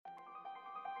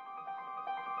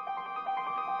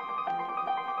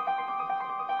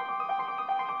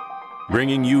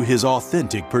bringing you his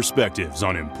authentic perspectives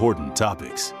on important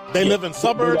topics. They live in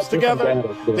suburbs together.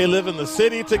 They live in the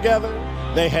city together.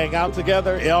 They hang out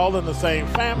together, all in the same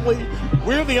family.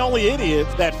 We're the only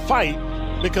idiots that fight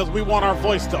because we want our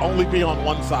voice to only be on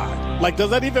one side. Like, does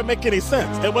that even make any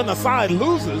sense? And when the side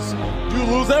loses, you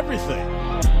lose everything.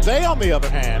 They, on the other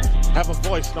hand, have a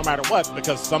voice no matter what,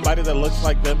 because somebody that looks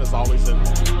like them is always in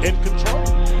control.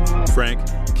 Frank,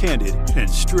 candid, and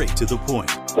straight to the point.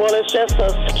 Well, it's just a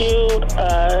skewed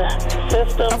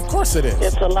system. Of course it is.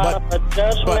 It's a lot of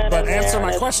judgment. But answer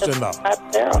my question, though.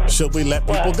 Should we let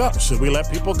people go? Should we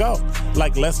let people go?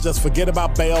 Like, let's just forget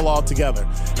about bail altogether.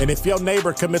 And if your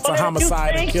neighbor commits a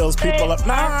homicide and kills people,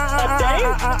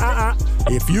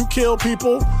 if you kill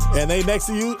people and they next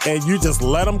to you and you just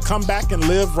let them come back and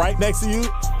live right next to you,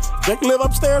 they can live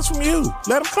upstairs from you.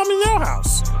 Let them come in your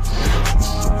house.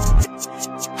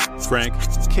 Frank,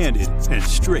 candid, and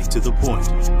straight to the point.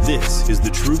 This is The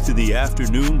Truth in the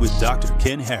Afternoon with Dr.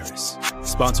 Ken Harris.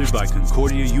 Sponsored by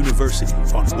Concordia University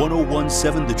on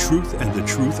 101.7 The Truth and The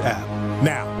Truth app.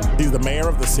 Now, he's the mayor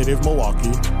of the city of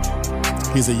Milwaukee.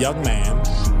 He's a young man.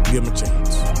 Give him a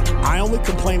chance. I only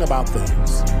complain about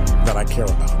things that I care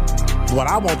about. What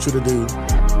I want you to do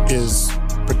is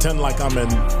pretend like I'm in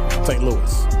St.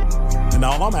 Louis. And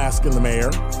all I'm asking the mayor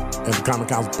and the Common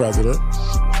Council president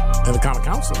and the Common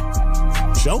Council,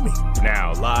 show me.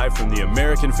 Now, live from the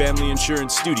American Family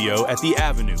Insurance Studio at the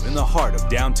Avenue in the heart of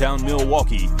downtown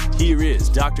Milwaukee, here is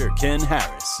Dr. Ken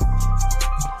Harris.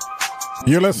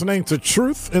 You're listening to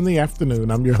Truth in the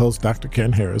Afternoon. I'm your host, Dr.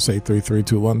 Ken Harris.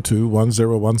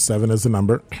 833-212-1017 is the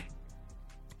number.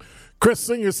 Chris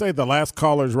Singer said the last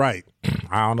caller's right.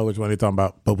 I don't know which one he's talking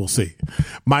about, but we'll see.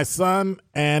 My son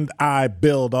and I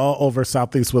build all over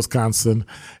southeast Wisconsin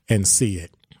and see it.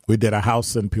 We did a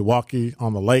house in Pewaukee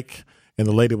on the lake, and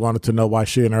the lady wanted to know why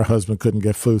she and her husband couldn't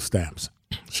get food stamps.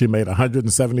 She made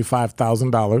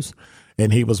 $175,000,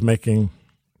 and he was making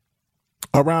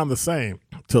around the same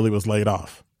till he was laid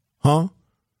off. Huh?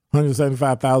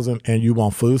 $175,000 and you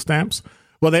want food stamps?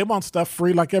 Well, they want stuff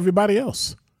free like everybody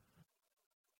else.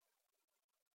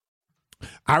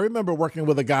 I remember working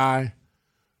with a guy,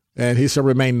 and he shall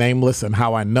remain nameless and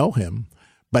how I know him,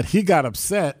 but he got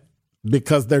upset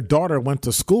because their daughter went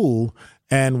to school,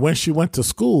 and when she went to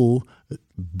school,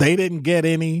 they didn't get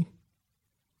any,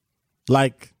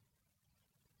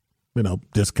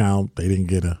 discount. They didn't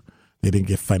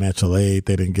get financial aid.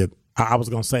 They didn't get, I was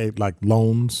going to say like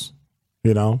loans,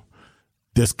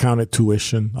 discounted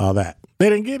tuition, all that.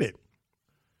 They didn't get it.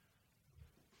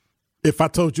 If I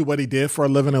told you what he did for a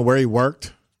living and where he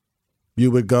worked,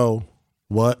 you would go,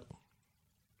 what?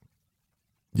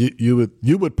 You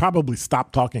would probably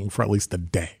stop talking for at least a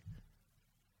day,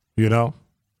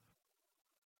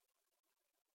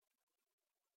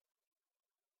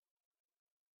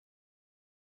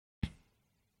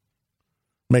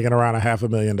 Making around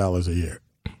 $500,000 a year.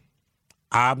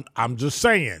 I'm just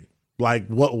saying, like,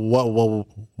 what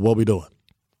we doing?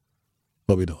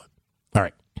 What we doing? All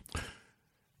right.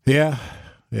 Yeah,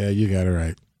 you got it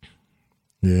right.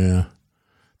 Yeah.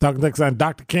 Talking next on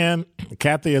Dr. Ken,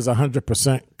 Kathy is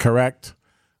 100% correct.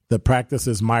 The practice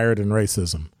is mired in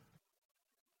racism.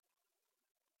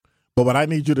 But what I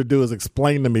need you to do is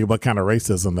explain to me what kind of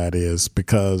racism that is,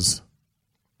 because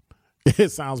it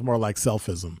sounds more like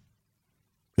selfism.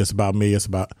 It's about me. It's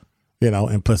about,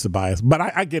 implicit bias. But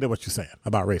I get it what you're saying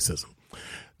about racism.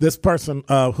 This person,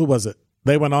 who was it?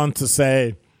 They went on to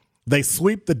say they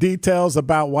sweep the details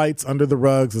about whites under the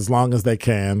rugs as long as they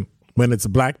can. When it's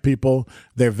black people,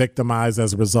 they're victimized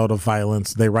as a result of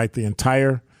violence. They write the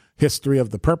entire history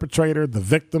of the perpetrator, the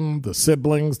victim, the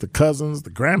siblings, the cousins, the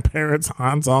grandparents,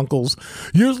 aunts, uncles,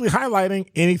 usually highlighting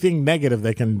anything negative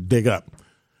they can dig up.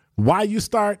 Why you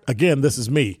start, again, this is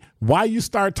me, why you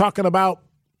start talking about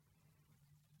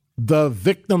the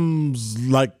victim's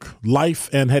life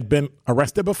and had been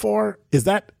arrested before, is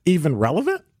that even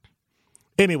relevant?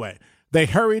 Anyway, they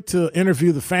hurry to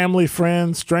interview the family,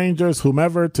 friends, strangers,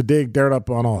 whomever, to dig dirt up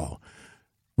on all.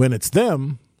 When it's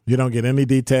them, you don't get any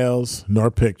details nor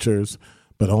pictures,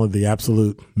 but only the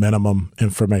absolute minimum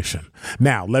information.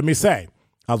 Now, let me say,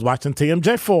 I was watching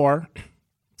TMJ4 a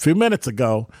few minutes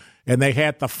ago, and they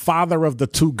had the father of the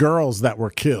two girls that were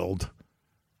killed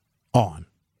on.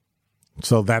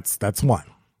 So that's one.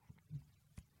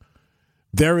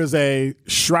 There is a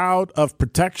shroud of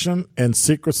protection and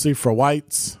secrecy for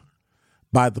whites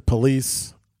by the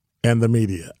police and the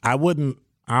media. I don't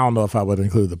know if I would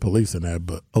include the police in that,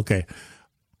 but okay,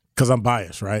 because I'm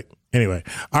biased, right? Anyway,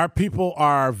 our people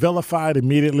are vilified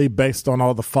immediately based on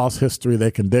all the false history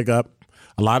they can dig up.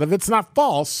 A lot of it's not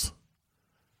false,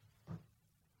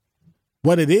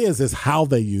 What it is how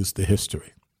they use the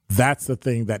history. That's the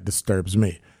thing that disturbs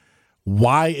me.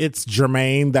 Why it's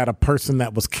germane that a person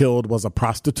that was killed was a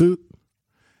prostitute,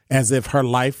 as if her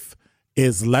life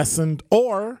is lessened,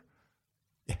 or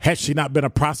had she not been a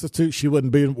prostitute, she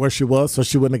wouldn't be where she was, so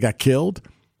she wouldn't have got killed,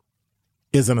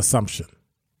 is an assumption.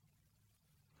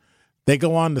 They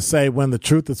go on to say, when the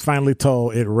truth is finally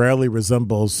told, it rarely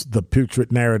resembles the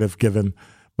putrid narrative given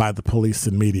by the police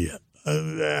and media.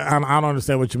 I don't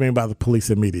understand what you mean by the police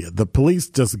and media. The police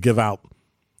just give out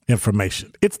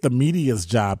information. It's the media's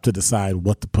job to decide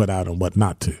what to put out and what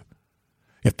not to.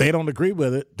 If they don't agree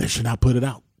with it, they should not put it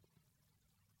out.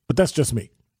 But that's just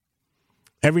me.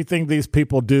 Everything these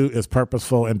people do is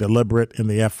purposeful and deliberate in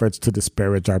the efforts to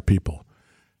disparage our people.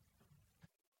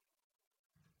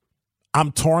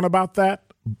 I'm torn about that,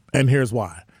 and here's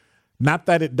why. Not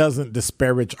that it doesn't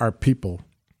disparage our people,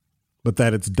 but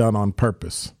that it's done on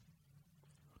purpose.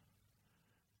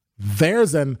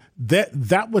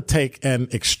 That would take an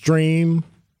extreme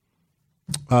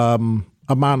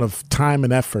amount of time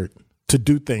and effort to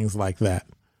do things like that,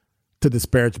 to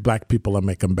disparage black people and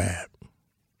make them bad.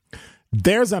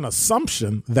 There's an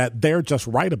assumption that they're just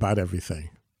right about everything,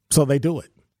 so they do it.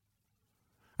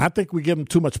 I think we give them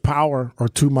too much power or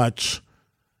too much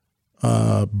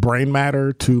brain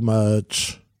matter, too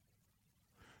much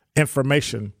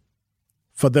information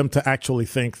for them to actually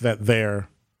think that they're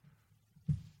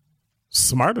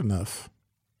smart enough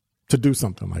to do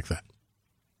something like that.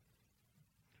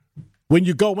 When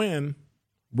you go in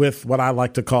with what I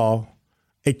like to call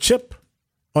a chip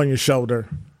on your shoulder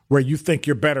where you think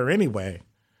you're better anyway,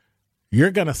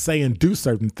 you're going to say and do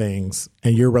certain things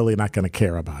and you're really not going to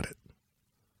care about it.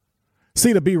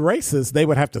 See, to be racist, they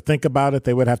would have to think about it.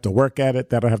 They would have to work at it.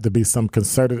 That'll have to be some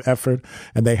concerted effort.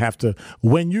 And they have to,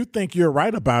 when you think you're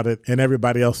right about it and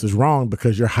everybody else is wrong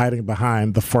because you're hiding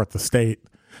behind the Fourth Estate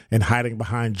and hiding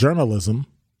behind journalism,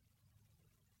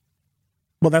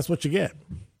 well, that's what you get.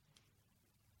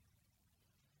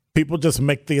 People just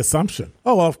make the assumption,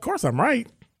 oh, well, of course I'm right.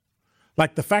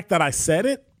 Like the fact that I said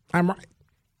it, I'm right.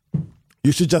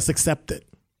 You should just accept it.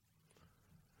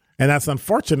 And that's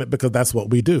unfortunate because that's what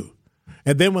we do.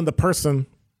 And then when the person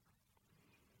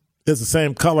is the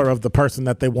same color of the person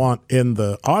that they want in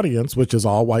the audience, which is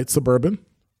all white suburban,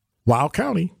 Wild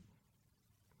County,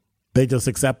 they just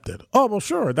accept it. Oh, well,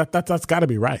 sure, that's got to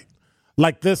be right.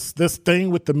 Like this thing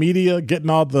with the media getting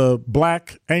all the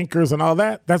black anchors and all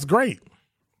that, that's great.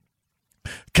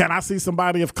 Can I see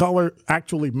somebody of color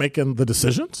actually making the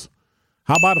decisions?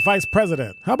 How about a vice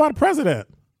president? How about a president?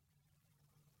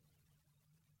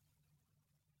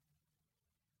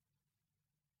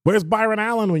 Where's Byron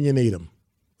Allen when you need him?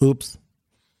 Oops.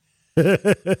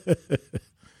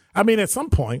 I mean, at some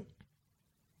point,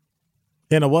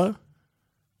 you know what?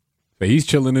 He's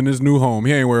chilling in his new home.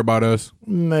 He ain't worried about us.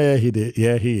 Nah, he did.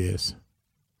 Yeah, he is.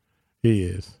 He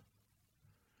is.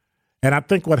 And I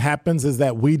think what happens is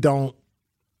that we don't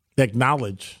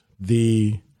acknowledge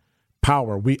the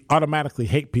power. We automatically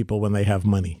hate people when they have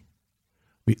money.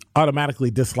 We automatically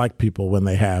dislike people when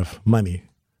they have money.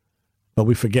 But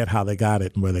we forget how they got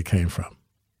it and where they came from.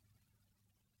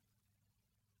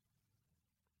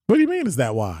 What do you mean, is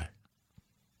that why?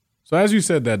 So as you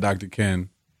said that, Dr. Ken,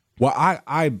 well,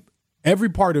 I every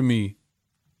part of me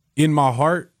in my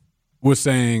heart was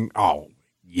saying, oh,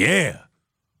 yeah.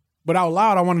 But out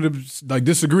loud, I wanted to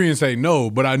disagree and say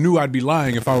no, but I knew I'd be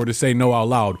lying if I were to say no out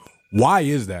loud. Why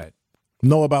is that?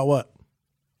 No about what?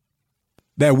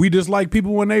 That we dislike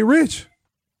people when they rich.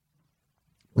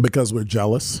 Because we're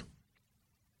jealous.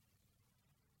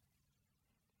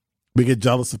 We get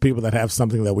jealous of people that have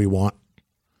something that we want.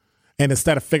 And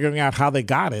instead of figuring out how they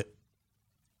got it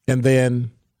and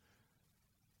then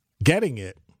getting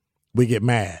it, we get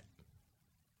mad.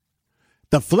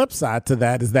 The flip side to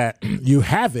that is that you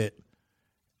have it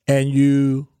and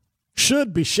you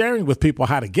should be sharing with people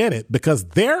how to get it because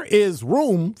there is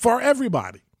room for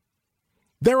everybody.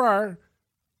 There are,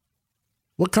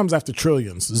 what comes after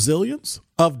trillions? Zillions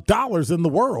of dollars in the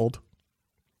world.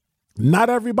 Not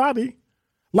everybody.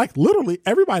 Like literally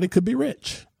everybody could be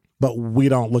rich, but we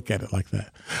don't look at it like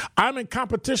that. I'm in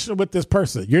competition with this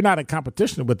person. You're not in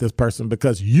competition with this person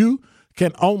because you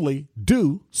can only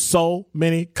do so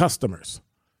many customers.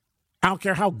 I don't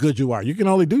care how good you are. You can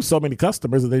only do so many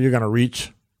customers and then you're going to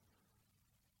reach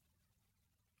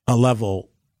a level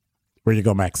where you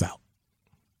go max out.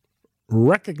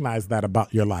 Recognize that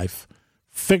about your life.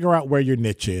 Figure out where your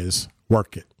niche is.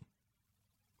 Work it.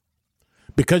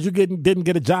 Because you didn't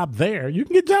get a job there, you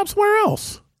can get a job somewhere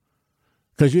else.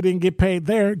 Because you didn't get paid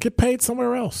there, get paid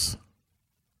somewhere else.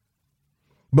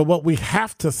 But what we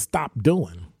have to stop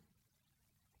doing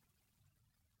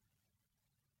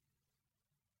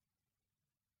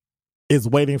is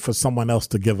waiting for someone else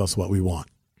to give us what we want.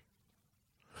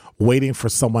 Waiting for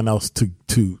someone else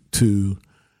to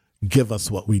give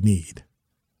us what we need.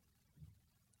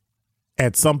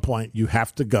 At some point, you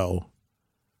have to go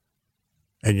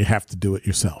and you have to do it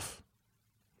yourself.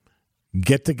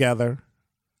 Get together,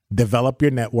 develop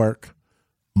your network,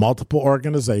 multiple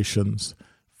organizations,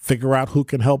 figure out who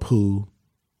can help who,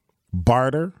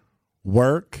 barter,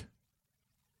 work,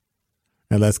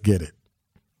 and let's get it.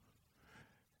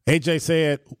 AJ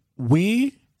said,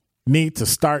 we need to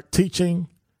start teaching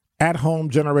at-home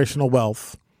generational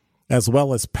wealth as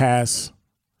well as past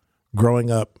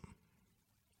growing up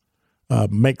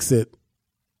makes it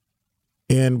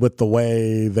in with the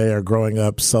way they are growing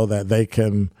up so that they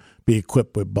can be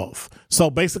equipped with both. So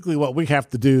basically what we have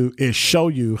to do is show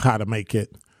you how to make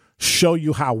it, show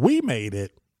you how we made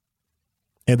it,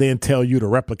 and then tell you to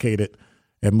replicate it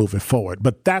and move it forward.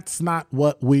 But that's not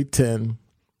what we tend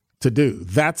to do.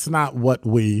 That's not what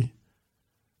we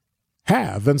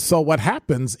have. And so what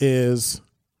happens is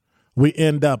we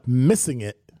end up missing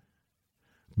it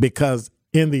because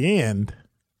in the end,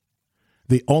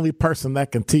 the only person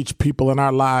that can teach people in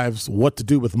our lives what to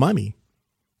do with money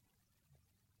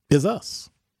is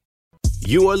us.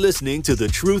 You are listening to The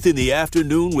Truth in the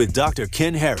Afternoon with Dr.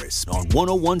 Ken Harris on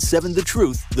 1017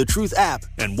 The Truth app,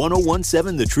 and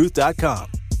 1017thetruth.com.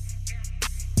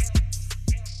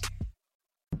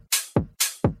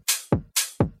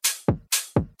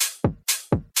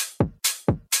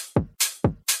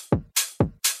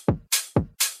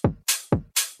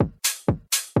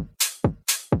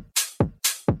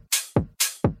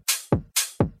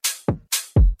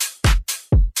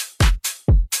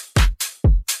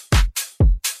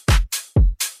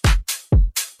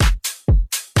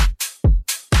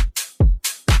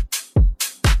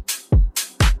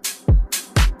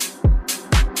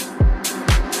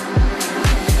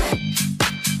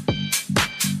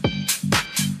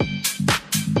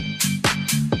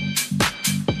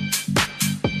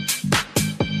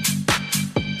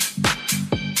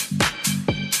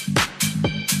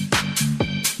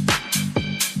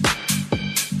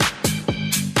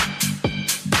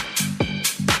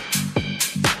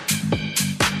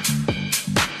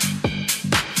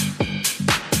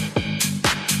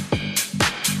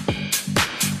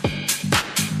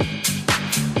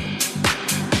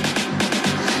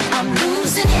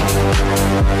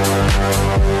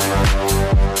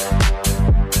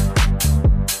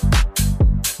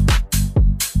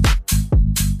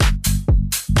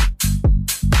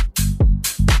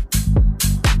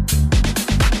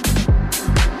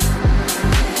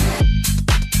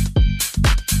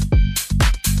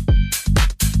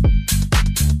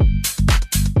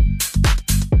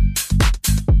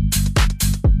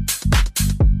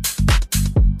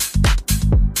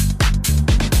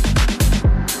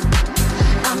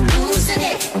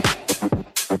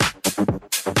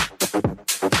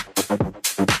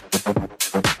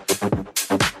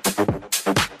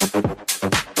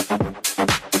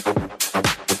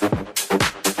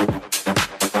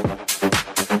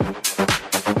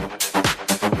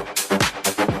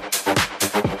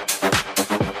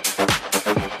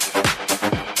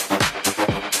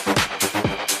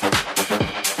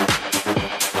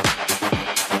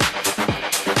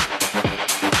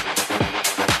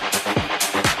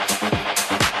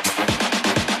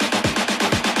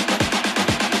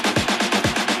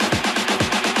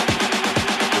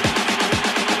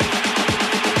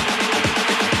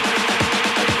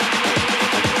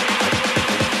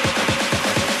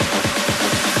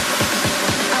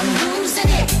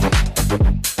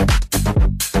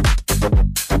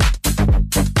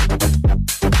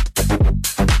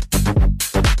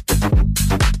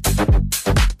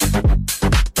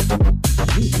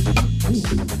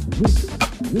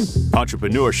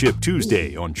 Entrepreneurship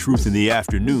Tuesday on Truth in the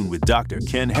Afternoon with Dr.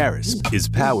 Ken Harris is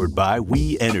powered by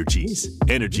We Energies,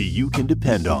 energy you can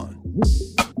depend on.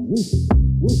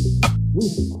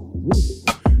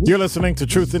 You're listening to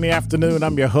Truth in the Afternoon.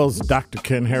 I'm your host, Dr.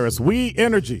 Ken Harris. We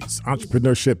Energies,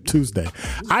 Entrepreneurship Tuesday.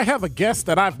 I have a guest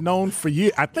that I've known for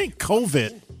years. I think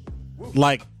COVID,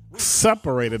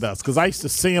 separated us because I used to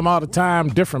see him all the time,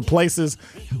 different places.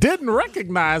 Didn't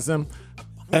recognize him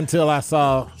until I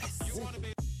saw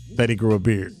that he grew a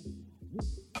beard.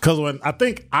 Because when I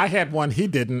think I had one, he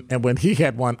didn't. And when he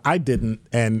had one, I didn't.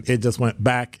 And it just went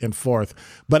back and forth.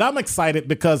 But I'm excited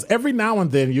because every now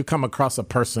and then you come across a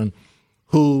person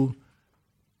who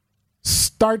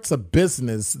starts a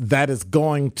business that is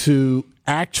going to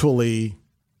actually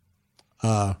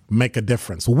make a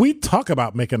difference. We talk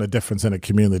about making a difference in a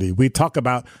community. We talk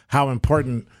about how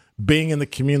important being in the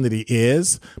community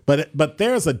is. But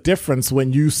there's a difference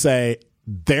when you say,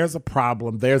 there's a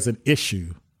problem, there's an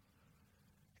issue.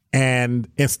 And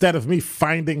instead of me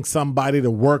finding somebody to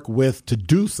work with to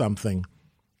do something,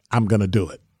 I'm going to do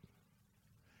it.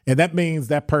 And that means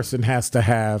that person has to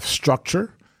have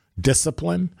structure,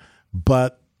 discipline,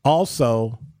 but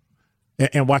also,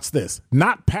 and watch this,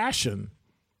 not passion,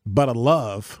 but a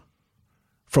love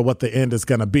for what the end is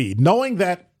going to be. Knowing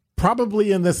that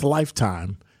probably in this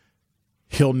lifetime,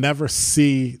 he'll never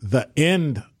see the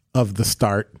end of the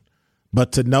start,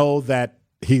 but to know that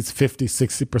he's 50,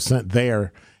 60%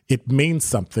 there, it means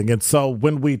something. And so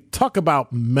when we talk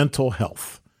about mental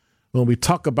health, when we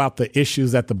talk about the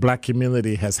issues that the Black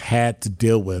community has had to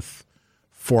deal with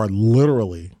for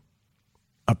literally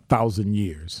 1,000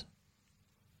 years,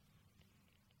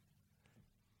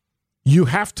 you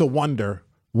have to wonder,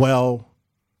 well,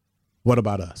 what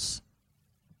about us?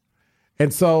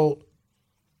 And so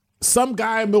some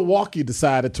guy in Milwaukee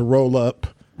decided to roll up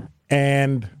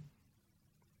and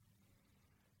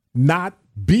not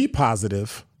be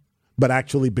positive, but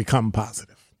actually become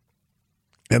positive.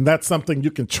 And that's something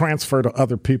you can transfer to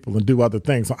other people and do other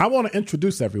things. So I want to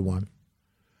introduce everyone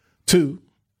to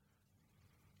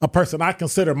a person I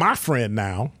consider my friend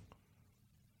now,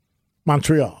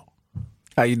 Montreal.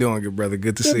 How you doing, good brother?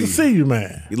 Good to see you. Good to see you,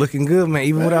 man. You looking good, man,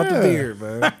 even without the beard,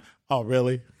 man. Oh,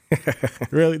 really?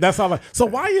 Really? That's all. So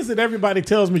why is it everybody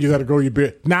tells me you got to grow your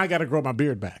beard? Now I got to grow my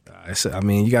beard back. I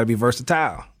mean, you got to be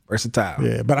versatile.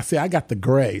 Yeah, but I got the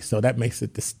gray, so that makes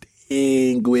it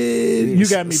distinguished. You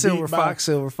got me silver fox.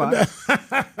 All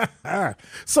right.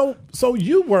 So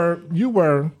you were.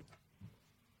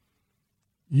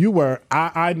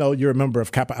 I know you're a member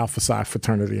of Kappa Alpha Psi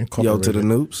Fraternity Incorporated. Yo to the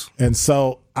noobs. And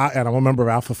so I'm a member of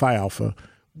Alpha Phi Alpha.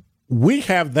 We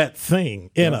have that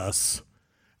thing in us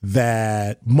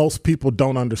that most people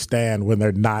don't understand when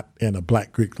they're not in a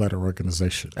Black Greek letter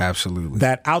organization. Absolutely.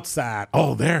 That outside,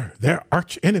 they're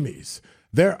arch enemies.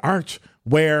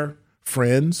 Where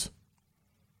friends,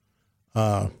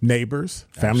 neighbors,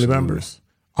 family members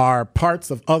are parts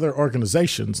of other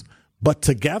organizations, but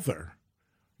together,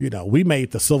 we made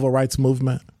the civil rights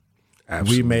movement.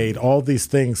 Absolutely. We made all these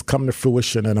things come to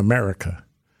fruition in America.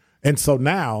 And so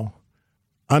now,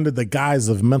 under the guise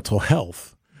of mental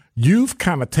health, you've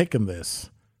kind of taken this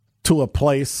to a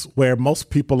place where most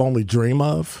people only dream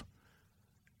of,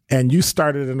 and you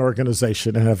started an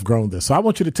organization and have grown this. So I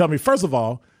want you to tell me, first of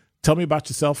all, tell me about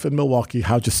yourself in Milwaukee.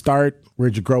 How'd you start?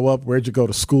 Where'd you grow up? Where'd you go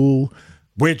to school?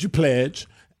 Where'd you pledge?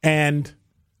 And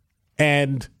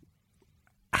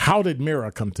how did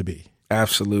MERA come to be?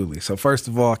 Absolutely. So first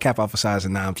of all, Kappa Alpha Psi is a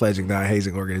non-pledging,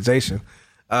 non-hazing organization.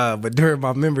 But during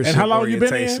my membership and how long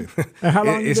orientation, you been in? And how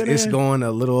long it's going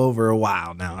a little over a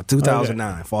while now.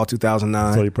 2009, fall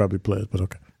 2009. So you probably pledged, but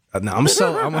okay. No, I'm a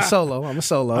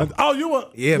solo. Oh, you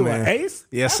were man. Ace?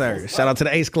 Yes, sir. Shout out to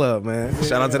the Ace Club, man.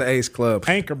 Shout out to the Ace Club.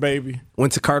 Anchor, baby.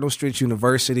 Went to Cardinal Street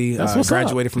University.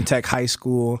 Graduated from Tech High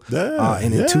School.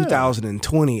 And in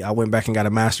 2020, I went back and got a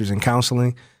master's in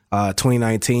counseling.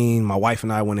 2019, my wife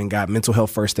and I went and got mental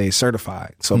health first aid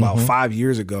certified. So about 5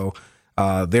 years ago,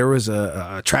 there was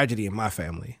a tragedy in my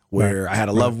family where I had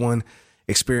a loved one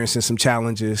experiencing some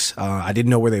challenges. I didn't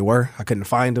know where they were. I couldn't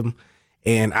find them.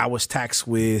 And I was taxed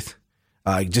with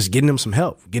just getting them some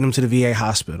help, getting them to the VA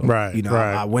hospital. Right.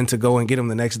 I went to go and get them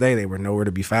the next day. They were nowhere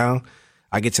to be found.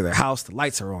 I get to their house. The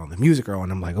lights are on. The music are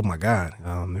on. I'm like, oh, my God.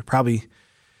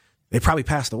 They probably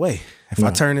passed away. If I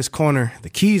turn this corner, the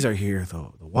keys are here. The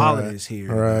wallet is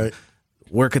here. Right.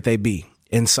 Where could they be?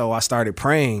 And so I started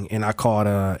praying, and I called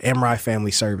MERA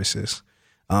Family Services.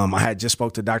 I had just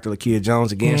spoke to Dr. Lakia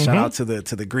Jones again. Shout out to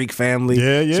the Greek family.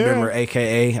 Remember,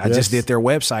 AKA. I just did their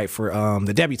website for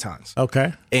the debutantes.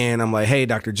 Okay. And I'm like, hey,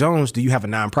 Dr. Jones, do you have a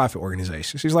nonprofit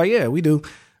organization? She's like, yeah, we do.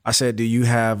 I said, do you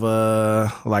have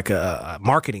a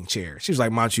marketing chair? She was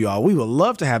like, Montreal, we would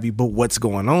love to have you, but what's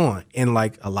going on? And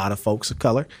like a lot of folks of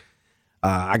color,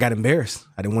 I got embarrassed.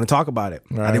 I didn't want to talk about it.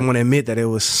 Right. I didn't want to admit that it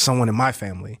was someone in my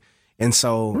family. And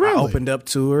so I opened up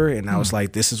to her and I was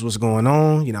like, this is what's going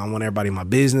on. I want everybody in my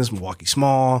business, Milwaukee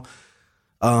Small.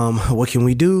 What can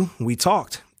we do? We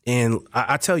talked. And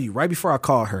I tell you, right before I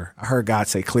called her, I heard God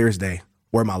say clear as day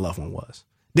where my loved one was.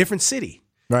 Different city.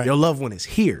 Right. Your loved one is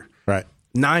here. Right.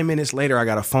 9 minutes later, I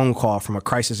got a phone call from a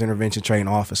crisis intervention trained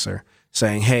officer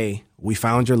saying, hey, we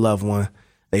found your loved one.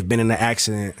 They've been in an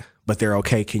accident, but they're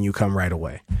okay. Can you come right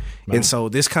away? Right. And so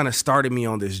this kind of started me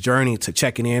on this journey to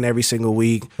checking in every single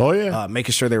week. Oh, yeah.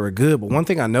 Making sure they were good. But one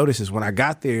thing I noticed is when I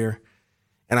got there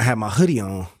and I had my hoodie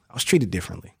on, I was treated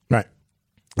differently. Right.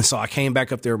 And so I came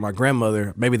back up there with my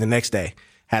grandmother maybe the next day,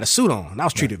 had a suit on, and I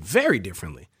was treated very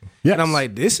differently. Yes. And I'm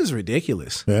like, this is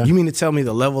ridiculous. Yeah. You mean to tell me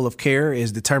the level of care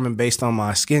is determined based on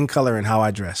my skin color and how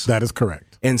I dress? That is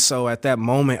correct. And so at that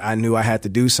moment, I knew I had to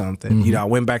do something. Mm-hmm. You know, I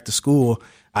went back to school,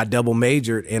 I double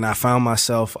majored, and I found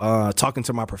myself talking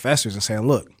to my professors and saying,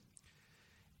 look,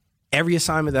 every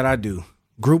assignment that I do,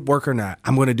 group work or not,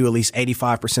 I'm going to do at least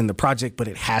 85% of the project, but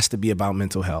it has to be about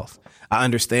mental health. I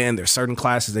understand there's certain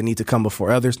classes that need to come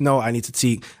before others. No, I need to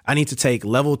take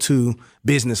level 2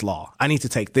 business law. I need to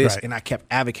take this. Right. And I kept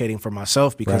advocating for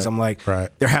myself because Right. I'm like, Right.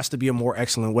 there has to be a more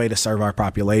excellent way to serve our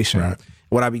population. Right.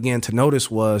 What I began to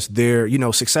notice was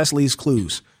success leaves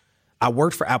clues. I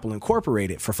worked for Apple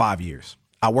Incorporated for 5 years.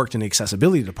 I worked in the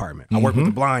accessibility department. I worked with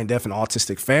the blind, deaf, and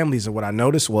autistic families. And what I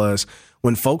noticed was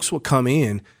when folks would come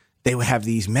in, they would have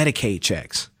these Medicaid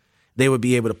checks. They would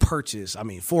be able to purchase,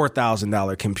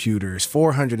 $4,000 computers,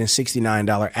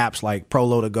 $469 apps like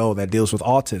Prolo to Go that deals with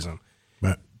autism.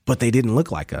 Right. But they didn't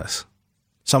look like us.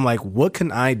 So I'm like, what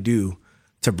can I do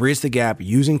to bridge the gap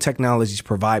using technology to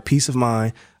provide peace of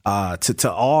mind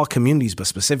to all communities, but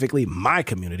specifically my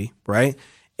community, right?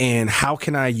 And how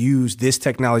can I use this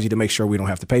technology to make sure we don't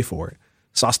have to pay for it?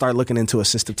 So I started looking into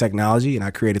assistive technology, and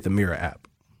I created the MERA app.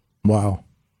 Wow.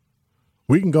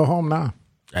 We can go home now.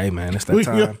 Hey, man, it's that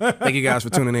time. Thank you guys for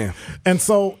tuning in. And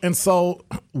so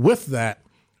with that,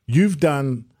 you've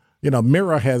done,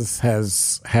 MERA has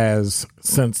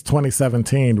since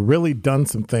 2017 really done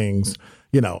some things,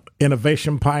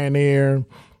 innovation pioneer,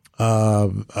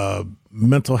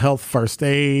 mental health first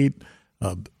aid,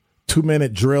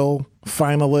 2-minute drill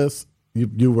finalist.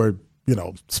 You were,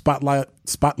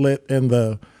 spotlit in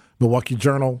the Milwaukee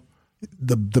Journal,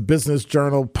 the Business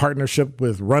Journal partnership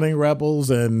with Running Rebels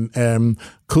and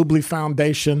Kubli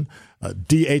Foundation,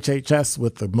 DHHS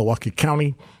with the Milwaukee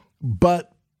County.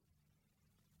 But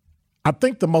I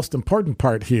think the most important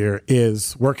part here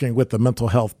is working with the Mental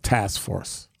Health Task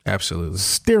Force. Absolutely.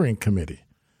 Steering Committee.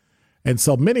 And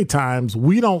so many times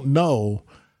we don't know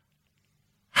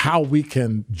how we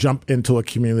can jump into a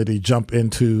community, jump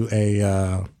into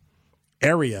a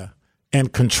area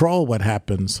and control what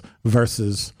happens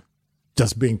versus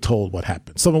just being told what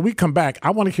happens. So when we come back,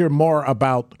 I want to hear more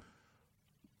about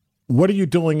what are you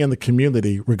doing in the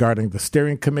community regarding the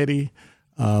steering committee,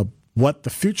 what the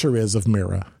future is of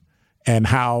MERA, and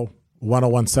how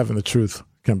 1017 The Truth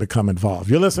can become involved.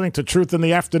 You're listening to Truth in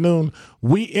the Afternoon.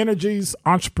 We Energies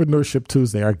Entrepreneurship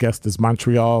Tuesday. Our guest is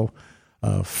Montreal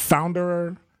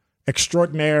founder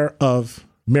extraordinaire of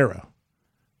MERA.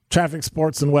 Traffic,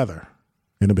 sports, and weather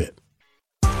in a bit.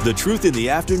 The Truth in the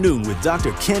Afternoon with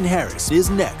Dr. Ken Harris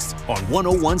is next on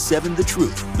 1017 The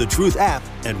Truth, The Truth app,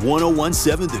 and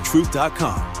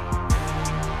 1017thetruth.com.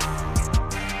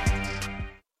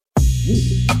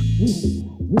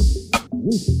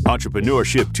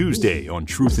 Entrepreneurship Tuesday on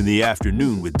Truth in the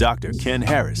Afternoon with Dr. Ken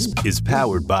Harris is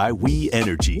powered by We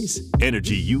Energies,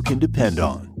 energy you can depend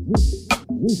on.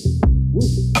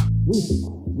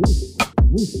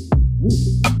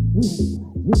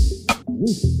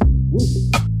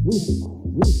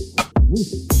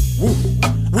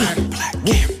 I'm black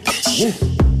ambition.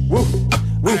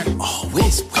 I'm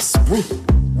always whispering.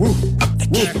 They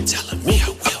keep telling me I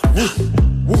will not,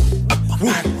 but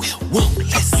my will won't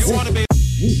listen. You wanna be?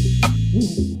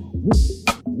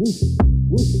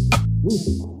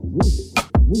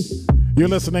 You're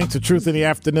listening to Truth in the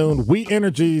Afternoon, We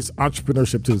Energies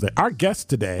Entrepreneurship Tuesday. Our guest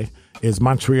today is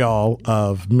Montreal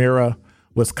of MERA,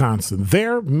 Wisconsin.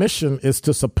 Their mission is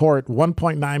to support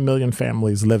 1.9 million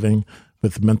families living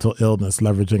with mental illness,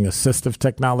 leveraging assistive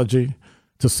technology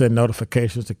to send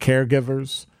notifications to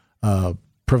caregivers,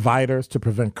 providers to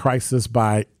prevent crisis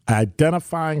by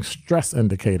identifying stress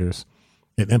indicators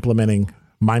and implementing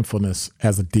mindfulness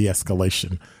as a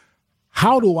de-escalation.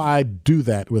 How do I do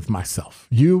that with myself?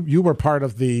 You were part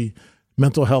of the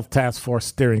Mental Health Task Force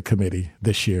Steering Committee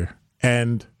this year.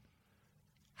 And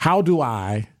how do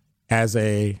I, as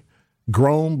a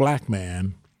grown black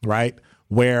man, right,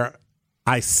 where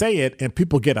I say it and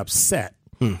people get upset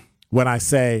when I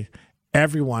say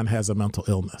everyone has a mental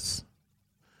illness.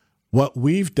 What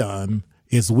we've done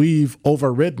is we've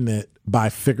overridden it by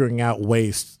figuring out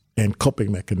ways and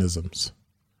coping mechanisms.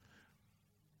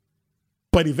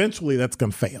 But eventually that's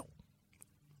going to fail,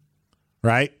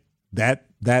 right? That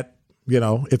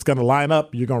it's going to line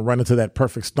up. You're going to run into that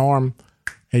perfect storm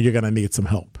and you're going to need some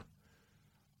help.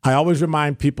 I always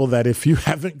remind people that if you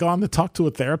haven't gone to talk to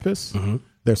a therapist,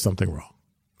 there's something wrong.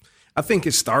 I think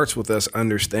it starts with us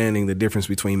understanding the difference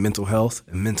between mental health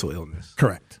and mental illness.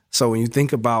 Correct. So when you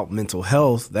think about mental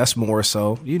health, that's more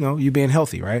so, you being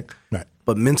healthy, right? Right.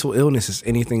 But mental illness is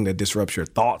anything that disrupts your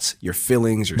thoughts, your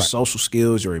feelings, your social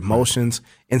skills, your emotions.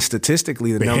 And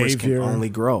statistically, the numbers can only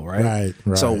grow, right?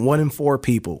 Right. So 1 in 4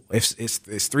 people, if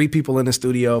it's 3 people in the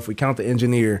studio, if we count the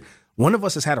engineer, one of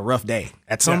us has had a rough day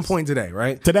at some point today,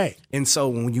 right? Today. And so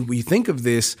when you think of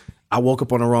this, I woke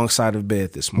up on the wrong side of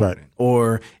bed this morning. Right.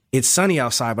 Or it's sunny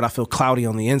outside, but I feel cloudy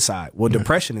on the inside. Well,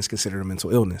 depression is considered a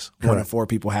mental illness. 1 in 4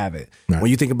 people have it. Right.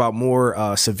 When you think about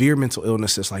more severe mental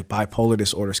illnesses like bipolar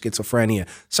disorder, schizophrenia,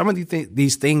 some of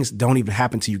these things don't even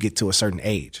happen till you get to a certain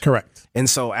age. Correct. And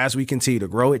so as we continue to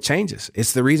grow, it changes.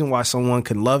 It's the reason why someone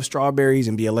can love strawberries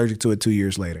and be allergic to it 2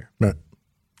 years later. Right.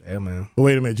 Yeah, man. But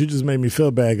wait a minute. You just made me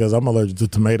feel bad because I'm allergic to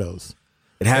tomatoes.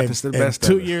 It happens to the best.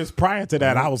 2 years prior to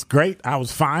that, I was great. I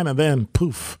was fine. And then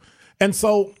poof. And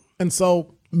so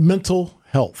mental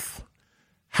health.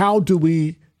 How do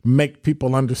we make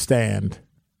people understand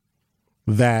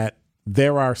that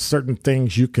there are certain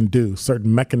things you can do,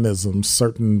 certain mechanisms,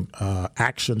 certain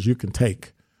actions you can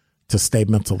take to stay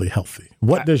mentally healthy?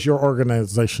 What does your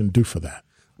organization do for that?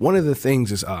 One of the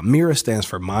things is MERA stands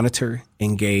for monitor,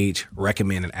 engage,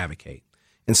 recommend, and advocate.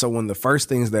 And so one of the first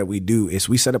things that we do is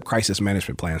we set up crisis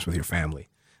management plans with your family.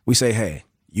 We say, hey,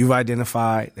 you've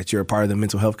identified that you're a part of the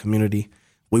mental health community.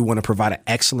 We want to provide an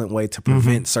excellent way to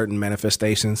prevent certain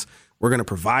manifestations. We're going to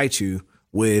provide you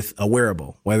with a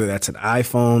wearable, whether that's an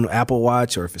iPhone, Apple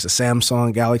Watch, or if it's a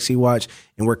Samsung Galaxy Watch.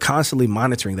 And we're constantly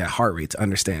monitoring that heart rate to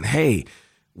understand, hey,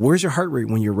 where's your heart rate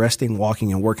when you're resting,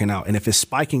 walking, and working out? And if it's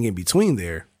spiking in between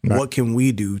there, what can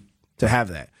we do to have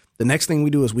that? The next thing we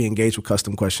do is we engage with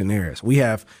custom questionnaires. We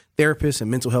have therapists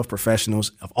and mental health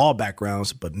professionals of all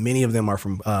backgrounds, but many of them are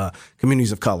from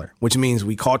communities of color, which means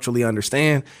we culturally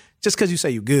understand just because you say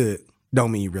you're good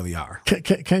don't mean you really are.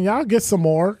 Can y'all get some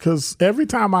more? Because every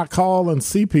time I call and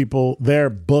see people, they're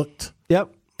booked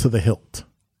to the hilt.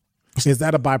 Is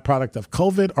that a byproduct of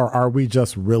COVID, or are we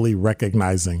just really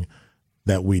recognizing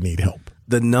that we need help?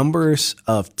 The numbers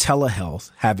of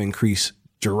telehealth have increased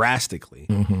drastically,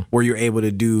 where you're able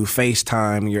to do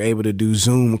FaceTime, you're able to do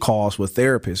Zoom calls with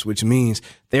therapists, which means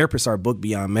therapists are booked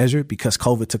beyond measure because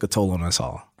COVID took a toll on us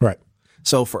all. Right.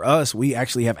 So for us, we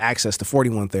actually have access to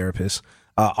 41 therapists.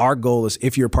 Our goal is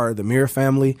if you're part of the MERA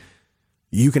family,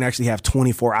 you can actually have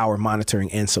 24-hour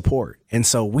monitoring and support. And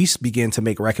so we begin to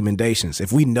make recommendations.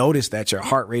 If we notice that your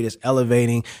heart rate is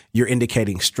elevating, you're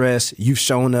indicating stress, you've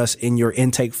shown us in your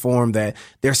intake form that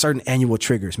there are certain annual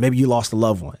triggers. Maybe you lost a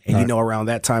loved one and you know around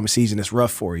that time of season it's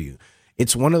rough for you.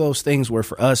 It's one of those things where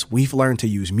for us, we've learned to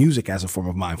use music as a form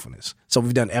of mindfulness. So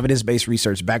we've done evidence-based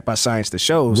research backed by science that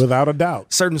shows without a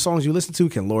doubt certain songs you listen to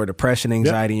can lower depression,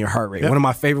 anxiety, and your heart rate. One of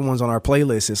my favorite ones on our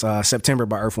playlist is September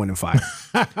by Earth, Wind, and Fire.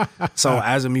 So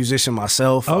as a musician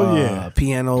myself,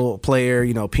 piano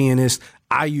player, pianist,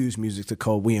 I use music to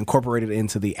code. We incorporate it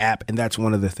into the app, and that's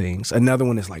one of the things. Another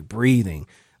one is like breathing.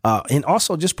 And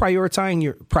also just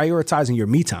prioritizing your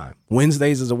me time.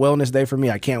 Wednesdays is a wellness day for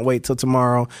me. I can't wait till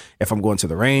tomorrow. If I'm going to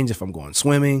the range, if I'm going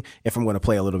swimming, if I'm going to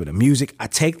play a little bit of music, I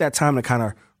take that time to kind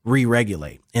of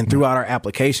re-regulate. And throughout our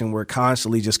application, we're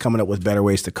constantly just coming up with better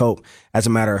ways to cope. As a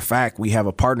matter of fact, we have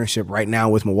a partnership right now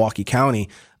with Milwaukee County,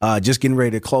 just getting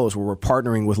ready to close, where we're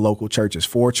partnering with local churches,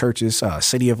 4 churches,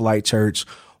 City of Light Church,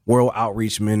 World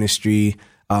Outreach Ministry,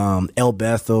 El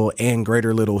Bethel, and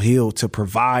Greater Little Hill to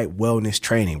provide wellness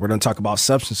training. We're going to talk about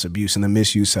substance abuse and the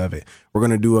misuse of it. We're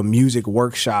going to do a music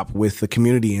workshop with the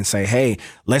community and say, hey,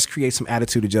 let's create some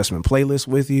attitude adjustment playlists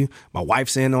with you. My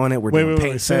wife's in on it. We're doing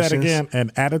paint sessions. Say that again.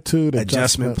 An attitude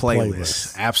adjustment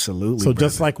playlist. Absolutely. So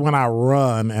just like when I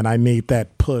run and I need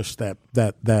that push, that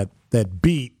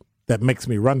beat that makes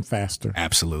me run faster.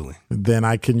 Absolutely. Then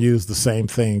I can use the same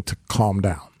thing to calm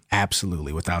down.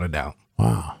 Absolutely. Without a doubt.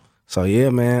 Wow. So yeah,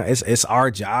 man, it's our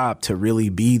job to really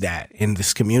be that in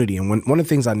this community. And one of the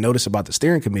things I noticed about the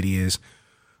steering committee is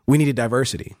we needed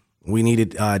diversity. We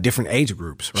needed different age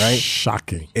groups, right?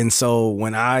 Shocking. And so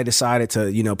when I decided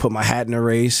to, put my hat in the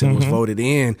race and was voted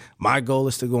in, my goal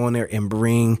is to go in there and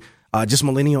bring just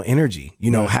millennial energy,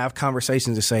 have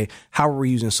conversations to say, how are we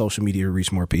using social media to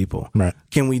reach more people? Right.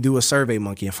 Can we do a Survey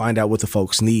Monkey and find out what the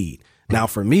folks need? Now,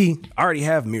 for me, I already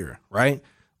have MERA, right?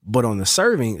 But on the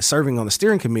serving on the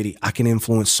steering committee, I can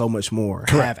influence so much more.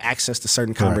 Correct. Have access to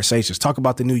certain conversations. Talk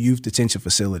about the new youth detention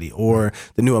facility or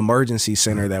the new emergency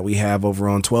center that we have over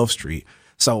on 12th Street.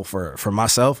 So for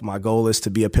myself, my goal is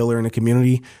to be a pillar in the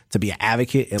community, to be an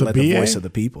advocate, and let the voice of the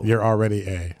people. You're already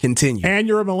a. Continue. And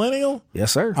you're a millennial?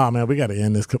 Yes, sir. Oh, man, we got to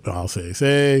end this. I'll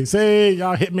say,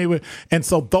 y'all hit me with. And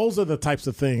so those are the types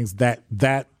of things that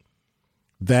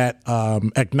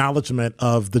acknowledgement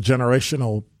of the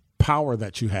generational power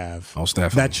that you have, Most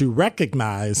definitely. that you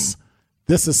recognize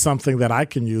this is something that I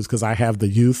can use because I have the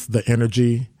youth, the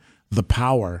energy, the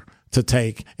power to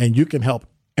take, and you can help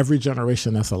every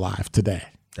generation that's alive today.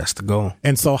 That's the goal.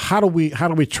 And so how do we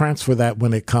transfer that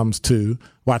when it comes to,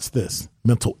 watch this,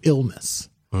 mental illness?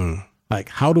 Like,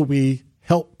 how do we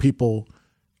help people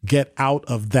get out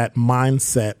of that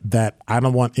mindset that I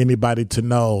don't want anybody to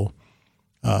know,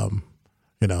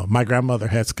 my grandmother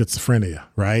had schizophrenia,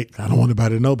 right? I don't want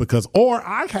anybody to know or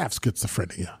I have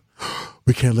schizophrenia.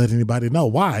 We can't let anybody know.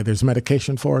 Why? There's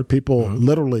medication for it. People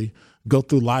literally go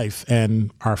through life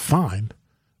and are fine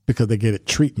because they get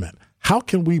treatment. How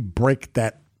can we break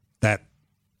that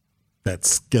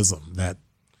schism?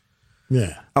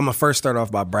 I'm going to first start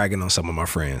off by bragging on some of my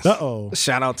friends.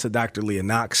 Shout out to Dr. Leah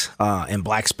Knox and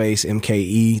Black Space,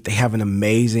 MKE. They have an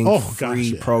amazing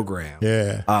free program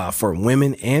for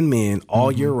women and men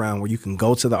all year round where you can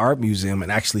go to the art museum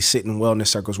and actually sit in wellness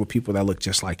circles with people that look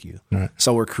just like you. Right.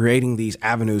 So we're creating these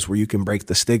avenues where you can break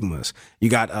the stigmas. You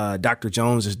got Dr.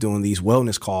 Jones is doing these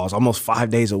wellness calls almost 5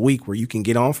 days a week where you can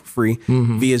get on for free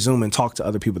via Zoom and talk to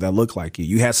other people that look like you.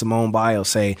 You had Simone Biles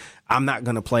say, I'm not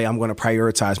going to play. I'm going to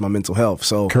prioritize my mental health.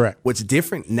 So correct. What's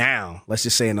different now, let's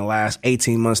just say in the last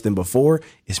 18 months than before,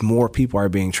 is more people are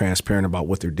being transparent about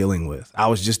what they're dealing with. I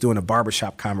was just doing a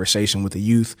barbershop conversation with the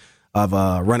youth of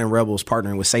Running Rebels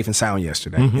partnering with Safe and Sound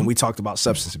yesterday. And we talked about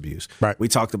substance abuse. Right. We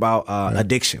talked about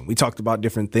addiction. We talked about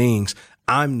different things.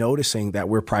 I'm noticing that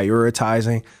we're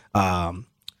prioritizing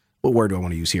what word do I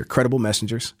want to use here? Credible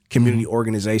messengers, community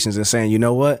organizations, and saying, you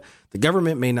know what? The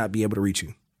government may not be able to reach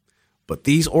you, but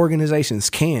these organizations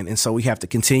can. And so we have to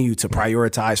continue to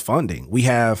prioritize funding. We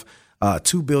have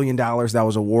 $2 billion that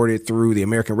was awarded through the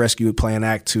American Rescue Plan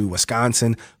Act to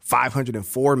Wisconsin,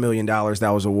 $504 million that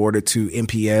was awarded to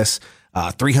MPS,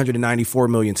 $394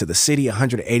 million to the city,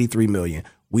 $183 million.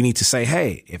 We need to say,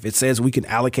 hey, if it says we can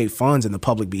allocate funds in the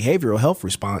public behavioral health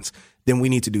response, then we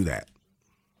need to do that.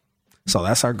 So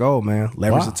that's our goal, man.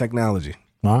 Leverage the technology.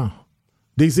 Wow.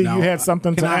 DC, now, you had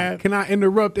something to add? Can I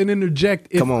interrupt and interject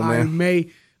if I may?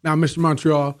 Now, Mr.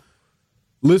 Montreal,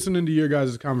 listening to your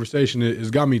guys' conversation, it's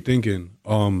got me thinking.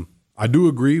 I do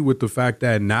agree with the fact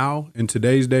that now, in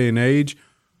today's day and age,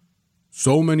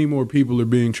 so many more people are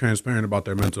being transparent about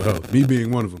their mental health. Me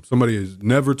being one of them. Somebody has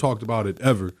never talked about it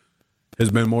ever, has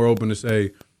been more open to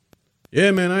say, yeah,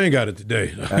 man, I ain't got it today.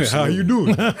 How you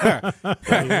doing?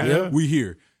 We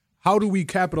here. How do we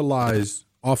capitalize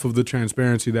off of the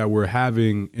transparency that we're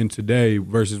having in today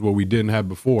versus what we didn't have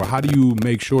before? How do you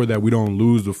make sure that we don't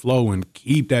lose the flow and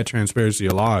keep that transparency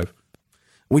alive?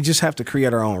 We just have to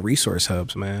create our own resource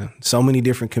hubs, man. So many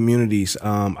different communities.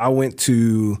 I went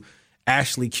to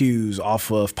Ashley Q's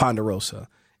off of Ponderosa,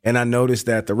 and I noticed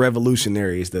that the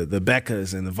revolutionaries, the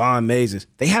Beccas and the Von Mazes,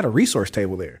 they had a resource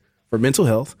table there for mental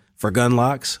health, for gun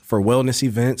locks, for wellness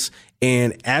events.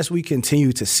 And as we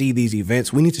continue to see these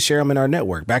events, we need to share them in our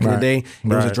network. Back in the day,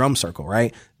 there was a drum circle,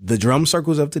 right? The drum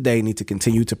circles of today need to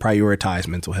continue to prioritize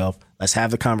mental health. Let's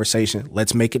have the conversation.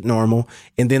 Let's make it normal.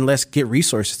 And then let's get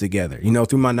resources together. You know,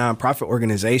 through my nonprofit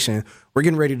organization, we're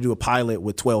getting ready to do a pilot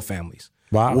with 12 families.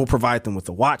 Wow. We'll provide them with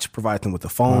a watch, provide them with a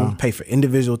phone, pay for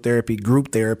individual therapy,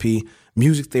 group therapy,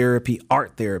 music therapy,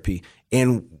 art therapy.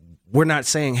 And we're not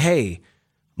saying, hey,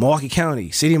 Milwaukee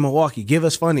County, City of Milwaukee, give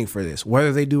us funding for this.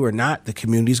 Whether they do or not, the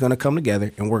community is going to come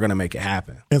together and we're going to make it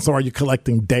happen. And so are you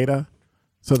collecting data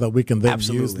so that we can then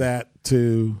use that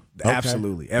to... Okay.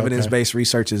 Absolutely. Evidence-based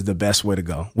research is the best way to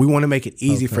go. We want to make it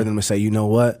easy for them to say, you know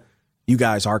what? You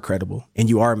guys are credible and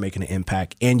you are making an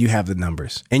impact and you have the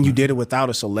numbers and you did it without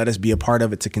us. So let us be a part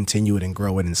of it to continue it and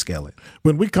grow it and scale it.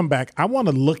 When we come back, I want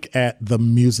to look at the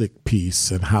music piece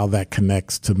and how that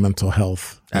connects to mental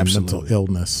health and mental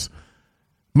illness.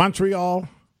 Montreal,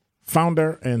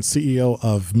 founder and CEO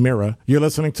of MERA. You're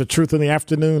listening to Truth in the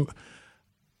Afternoon.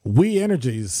 We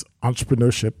Energy's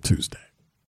Entrepreneurship Tuesday.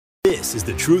 This is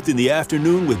the Truth in the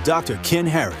Afternoon with Dr. Ken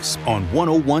Harris on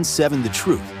 1017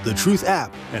 The Truth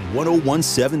app, and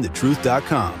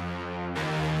 1017thetruth.com.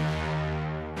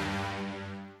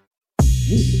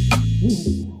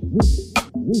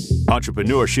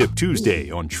 Entrepreneurship Tuesday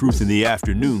on Truth in the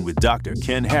Afternoon with Dr.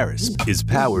 Ken Harris is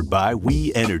powered by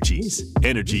We Energies.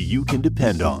 Energy you can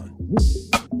depend on.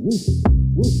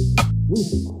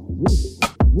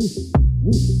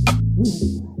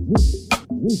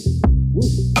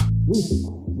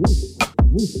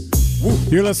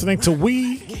 You're listening to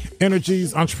We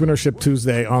Energies Entrepreneurship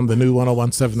Tuesday on the new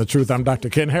 1017 The Truth. I'm Dr.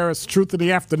 Ken Harris. Truth in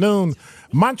the Afternoon.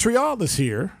 Montreal is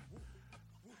here.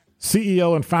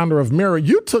 CEO and founder of MERA.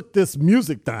 You took this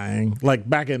music thing like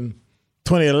back in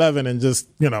 2011 and just,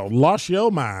 lost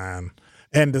your mind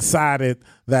and decided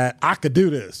that I could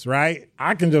do this, right?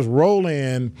 I can just roll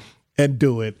in and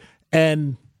do it.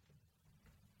 And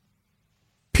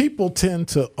people tend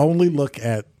to only look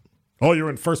at, oh, you're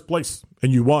in first place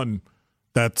and you won.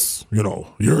 That's,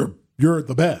 you're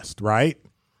the best, right?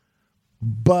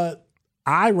 But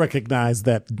I recognize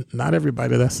that not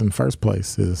everybody that's in first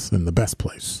place is in the best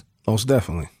place. Most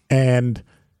definitely. And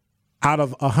out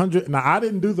of 100, now I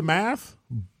didn't do the math,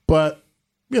 but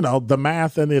the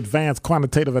math and the advanced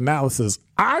quantitative analysis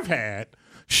I've had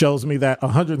shows me that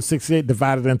 168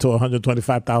 divided into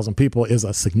 125,000 people is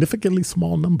a significantly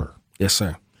small number. Yes,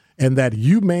 sir. And that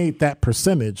you made that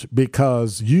percentage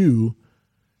because you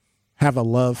have a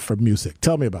love for music.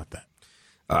 Tell me about that.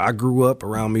 I grew up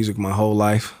around music my whole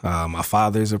life. My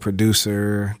father's a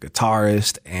producer,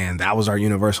 guitarist, and that was our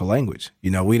universal language. We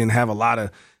didn't have a lot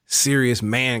of serious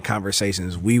man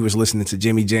conversations. We was listening to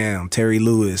Jimmy Jam, Terry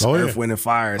Lewis, Earth, Wind &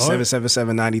 Fire,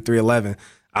 777-9311.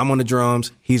 I'm on the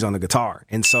drums, he's on the guitar.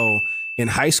 And so in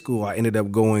high school, I ended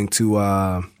up going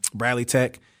to Bradley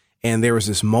Tech, and there was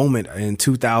this moment in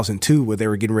 2002 where they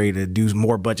were getting ready to do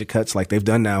more budget cuts like they've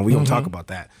done now. We don't talk about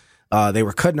that. They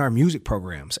were cutting our music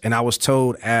programs. And I was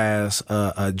told as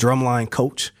a drumline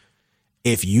coach,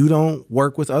 if you don't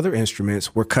work with other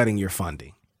instruments, we're cutting your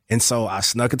funding. And so I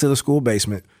snuck into the school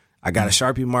basement. I got a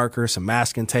Sharpie marker, some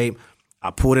masking tape. I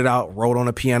pulled it out, wrote on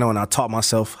a piano, and I taught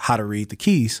myself how to read the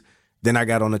keys. Then I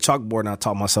got on the chalkboard and I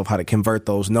taught myself how to convert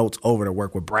those notes over to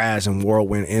work with brass and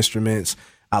whirlwind instruments.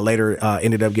 I later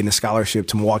ended up getting a scholarship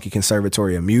to Milwaukee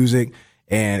Conservatory of Music.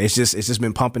 And it's just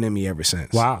been pumping in me ever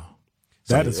since. Wow.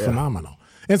 That is phenomenal.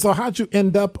 And so how'd you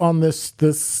end up on this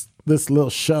little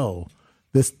show,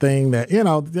 this thing that,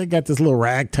 they got this little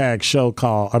ragtag show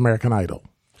called American Idol?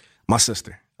 My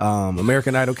sister.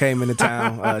 American Idol came into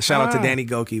town. Shout out to Danny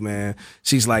Goki, man.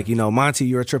 She's like, Monty,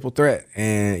 you're a triple threat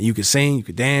and you can sing, you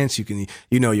can dance, you can,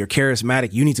 you're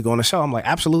charismatic. You need to go on the show. I'm like,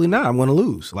 absolutely not. I'm going to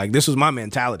lose. Like, this was my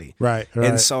mentality. Right.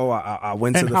 And so I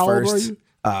went to the how first. Old were you?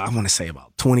 I want to say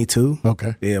about 22.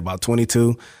 Okay. Yeah, about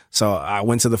 22. So I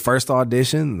went to the first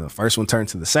audition. The first one turned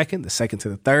to the second to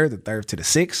the third to the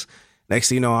sixth. Next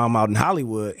thing you know, I'm out in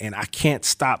Hollywood and I can't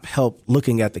stop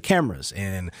looking at the cameras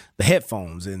and the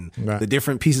headphones and the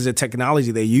different pieces of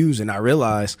technology they use. And I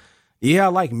realized, I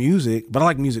like music, but I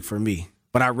like music for me.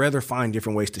 But I'd rather find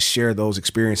different ways to share those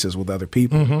experiences with other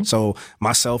people. Mm-hmm. So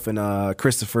myself and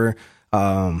Christopher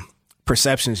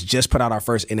Perceptions just put out our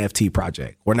first NFT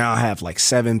project. Where now I have like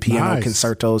 7 piano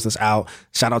concertos that's out.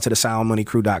 Shout out to the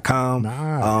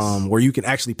soundmoneycrew.com, where you can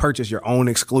actually purchase your own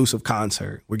exclusive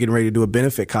concert. We're getting ready to do a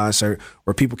benefit concert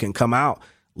where people can come out,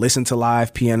 listen to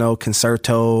live piano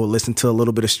concerto, listen to a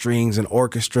little bit of strings and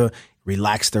orchestra,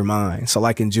 relax their mind. So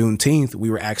like in Juneteenth, we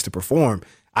were asked to perform.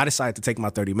 I decided to take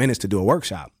my 30 minutes to do a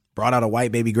workshop. Brought out a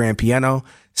white baby grand piano,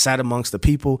 sat amongst the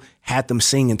people, had them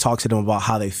sing and talk to them about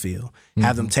how they feel.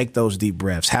 Have them take those deep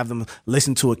breaths. Have them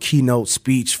listen to a keynote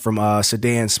speech from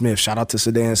Sedan Smith. Shout out to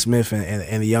Sedan Smith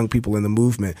and the young people in the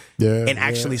movement. And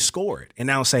actually score it. And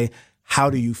now say, how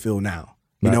do you feel now?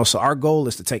 So our goal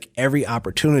is to take every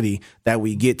opportunity that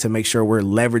we get to make sure we're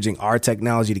leveraging our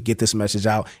technology to get this message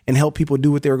out and help people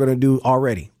do what they were going to do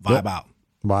already. Vibe out.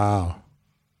 Wow.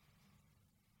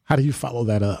 How do you follow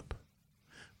that up?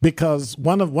 Because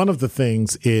one of the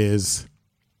things is,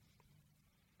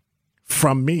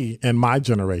 from me and my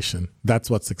generation,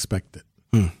 that's what's expected.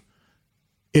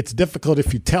 It's difficult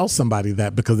if you tell somebody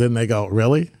that, because then they go,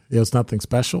 really? It was nothing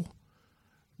special?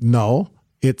 No,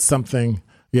 it's something,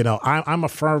 I'm a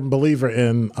firm believer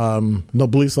in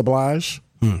noblesse oblige,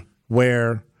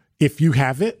 where if you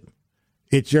have it,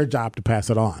 it's your job to pass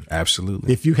it on.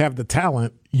 Absolutely. If you have the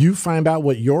talent, you find out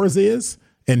what yours is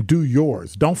and do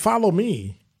yours. Don't follow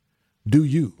me. Do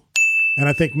you. And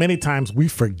I think many times we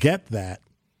forget that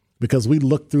because we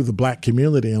look through the black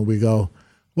community and we go,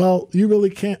 well, you really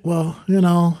can't. Well, I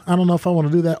don't know if I want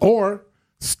to do that. Or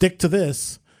stick to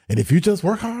this. And if you just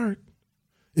work hard,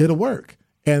 it'll work.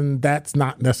 And that's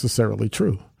not necessarily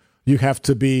true. You have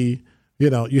to be,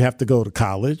 you have to go to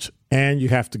college and you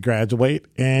have to graduate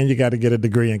and you got to get a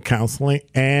degree in counseling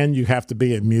and you have to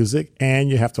be in music and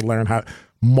you have to learn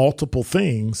multiple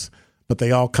things. But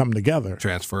they all come together.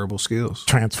 Transferable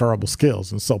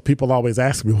skills. And so people always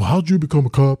ask me, well, how'd you become a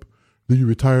cop? Then you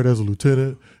retired as a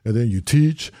lieutenant, and then you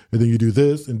teach, and then you do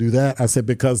this and do that. I said,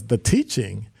 because the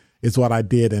teaching is what I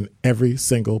did in every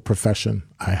single profession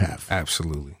I have.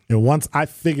 Absolutely. And once I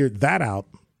figured that out,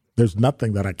 there's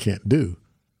nothing that I can't do.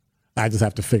 I just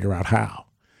have to figure out how.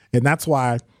 And that's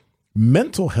why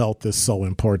mental health is so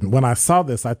important. When I saw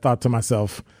this, I thought to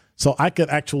myself, so I could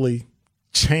actually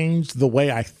change the way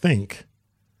I think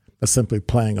by simply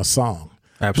playing a song.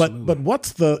 Absolutely. But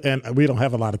what's and we don't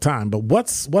have a lot of time, but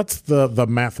what's the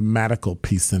mathematical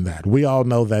piece in that? We all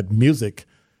know that music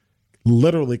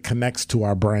literally connects to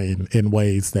our brain in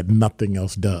ways that nothing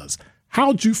else does.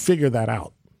 How'd you figure that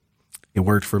out? It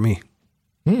worked for me.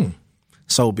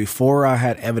 So before I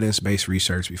had evidence-based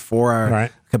research, before I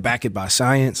could back it by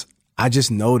science, I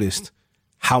just noticed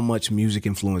how much music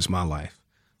influenced my life.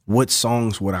 What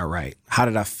songs would I write? How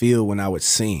did I feel when I would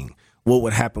sing? What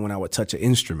would happen when I would touch an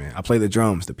instrument? I play the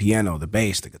drums, the piano, the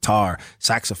bass, the guitar,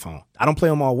 saxophone. I don't play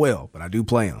them all well, but I do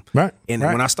play them. And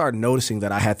when I started noticing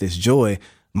that I had this joy,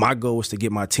 my goal was to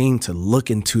get my team to look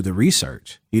into the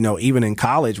research. You know, even in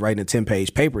college, writing a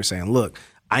 10-page paper saying, look,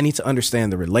 I need to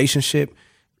understand the relationship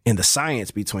and the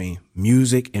science between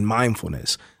music and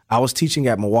mindfulness. I was teaching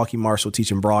at Milwaukee Marshall,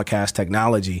 teaching broadcast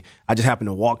technology. I just happened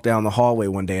to walk down the hallway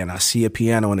one day and I see a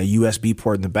piano and a USB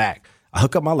port in the back. I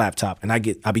hook up my laptop and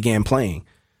I began playing.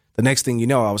 The next thing you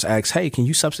know, I was asked, hey, can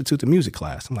you substitute the music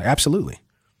class? I'm like, absolutely.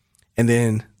 And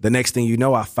then the next thing you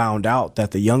know, I found out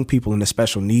that the young people in the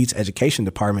special needs education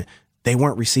department, they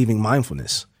weren't receiving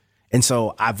mindfulness. And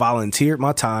so I volunteered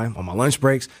my time on my lunch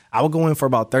breaks. I would go in for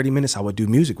about 30 minutes. I would do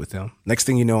music with them. Next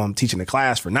thing you know, I'm teaching a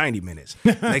class for 90 minutes.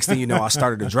 Next thing you know, I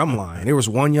started a drum line. There was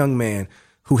one young man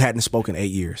who hadn't spoken 8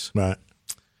 years. Right.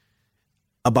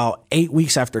 About 8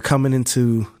 weeks after coming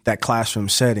into that classroom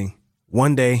setting,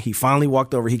 one day he finally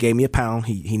walked over. He gave me a pound.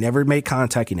 He never made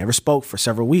contact. He never spoke for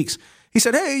several weeks. He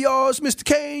said, hey, y'all, it's Mr.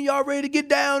 Cain. Y'all ready to get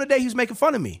down today? He was making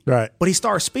fun of me. Right. But he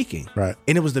started speaking. Right.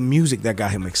 And it was the music that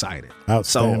got him excited.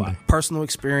 Outstanding. So personal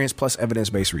experience plus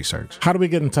evidence-based research. How do we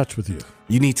get in touch with you?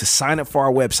 You need to sign up for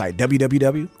our website,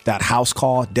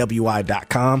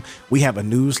 www.housecallwi.com. We have a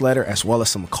newsletter as well as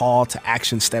some call to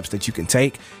action steps that you can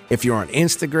take. If you're on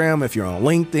Instagram, if you're on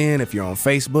LinkedIn, if you're on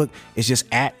Facebook, it's just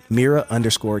at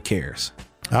MERA_cares.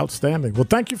 Outstanding. Well,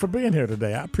 thank you for being here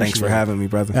today. I appreciate it. Thanks for having me,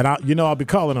 brother. And I'll be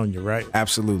calling on you, right?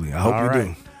 Absolutely. I hope you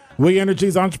do. We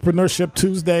Energy's Entrepreneurship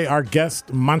Tuesday. Our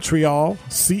guest, Montreal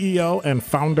CEO and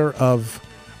founder of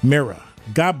MERA.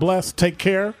 God bless. Take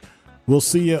care. We'll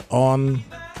see you on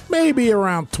maybe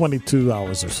around 22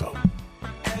 hours or so.